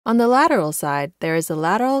On the lateral side, there is the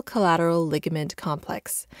lateral collateral ligament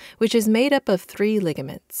complex, which is made up of 3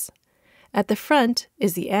 ligaments. At the front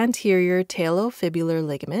is the anterior talofibular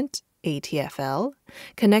ligament, ATFL,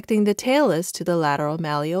 connecting the talus to the lateral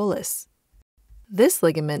malleolus. This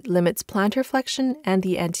ligament limits plantar flexion and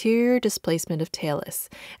the anterior displacement of talus,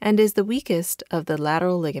 and is the weakest of the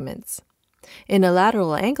lateral ligaments. In a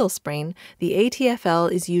lateral ankle sprain, the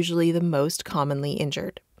ATFL is usually the most commonly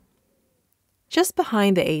injured. Just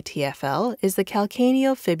behind the ATFL is the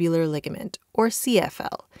calcaneofibular ligament, or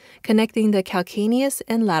CFL, connecting the calcaneus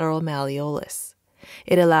and lateral malleolus.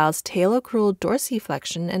 It allows talocrural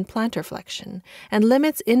dorsiflexion and plantar flexion, and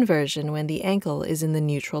limits inversion when the ankle is in the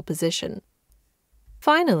neutral position.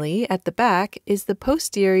 Finally, at the back is the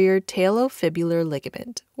posterior talofibular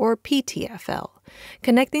ligament, or PTFL,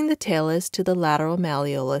 connecting the talus to the lateral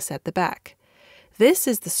malleolus at the back. This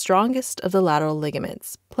is the strongest of the lateral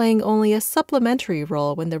ligaments, playing only a supplementary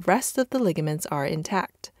role when the rest of the ligaments are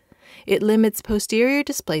intact. It limits posterior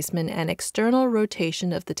displacement and external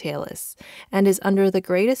rotation of the talus, and is under the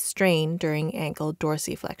greatest strain during ankle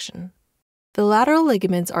dorsiflexion. The lateral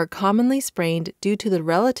ligaments are commonly sprained due to the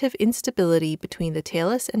relative instability between the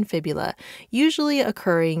talus and fibula, usually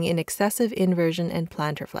occurring in excessive inversion and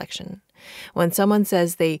plantar flexion. When someone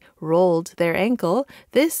says they rolled their ankle,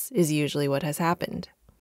 this is usually what has happened.